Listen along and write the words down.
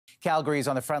Calgary is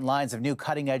on the front lines of new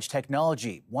cutting-edge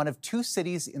technology, one of 2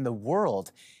 cities in the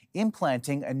world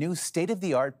implanting a new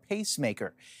state-of-the-art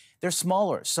pacemaker. They're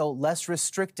smaller, so less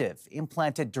restrictive,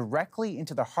 implanted directly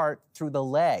into the heart through the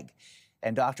leg.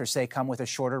 And doctors say come with a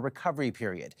shorter recovery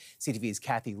period. CTV's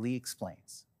Kathy Lee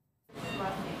explains.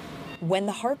 When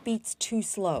the heart beats too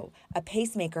slow, a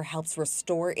pacemaker helps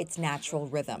restore its natural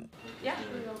rhythm.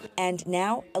 And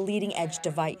now, a leading-edge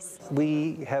device.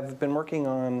 We have been working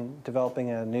on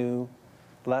developing a new,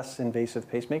 less invasive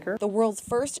pacemaker. The world's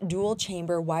first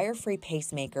dual-chamber wire-free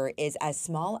pacemaker is as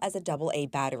small as a AA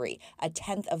battery, a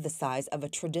tenth of the size of a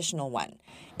traditional one.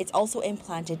 It's also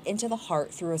implanted into the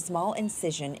heart through a small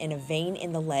incision in a vein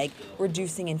in the leg,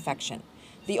 reducing infection.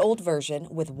 The old version,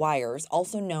 with wires,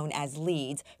 also known as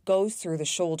leads, goes through the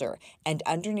shoulder and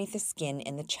underneath the skin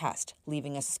in the chest,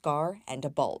 leaving a scar and a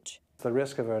bulge. The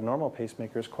risk of a normal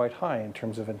pacemaker is quite high in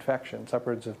terms of infections,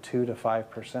 upwards of 2 to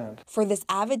 5%. For this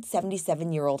avid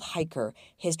 77-year-old hiker,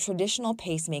 his traditional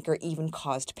pacemaker even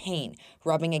caused pain,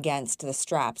 rubbing against the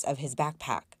straps of his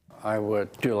backpack. I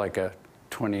would do like a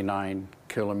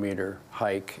 29-kilometer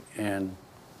hike, and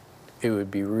it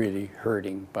would be really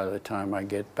hurting by the time I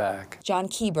get back. John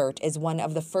Keebert is one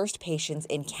of the first patients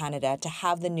in Canada to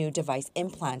have the new device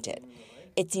implanted.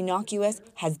 It's innocuous,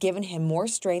 has given him more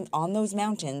strength on those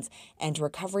mountains, and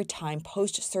recovery time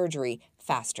post-surgery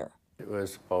faster. It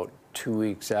was about 2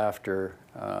 weeks after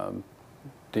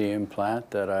the implant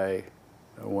that I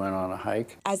went on a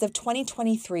hike. As of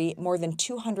 2023, more than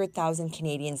 200,000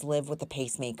 Canadians live with a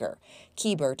pacemaker.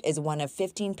 Keebert is one of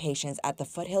 15 patients at the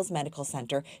Foothills Medical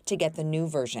Centre to get the new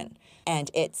version, and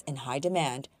it's in high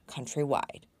demand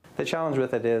countrywide. The challenge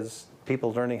with it is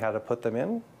people learning how to put them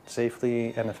in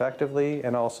safely and effectively,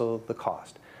 and also the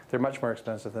cost. They're much more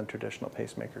expensive than traditional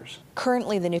pacemakers.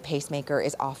 Currently, the new pacemaker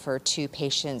is offered to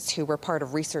patients who were part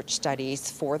of research studies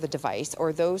for the device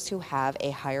or those who have a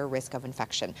higher risk of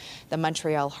infection. The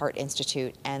Montreal Heart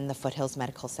Institute and the Foothills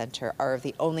Medical Centre are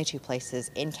the only 2 places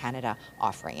in Canada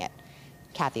offering it.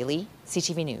 Kathy Lee,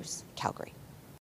 CTV News, Calgary.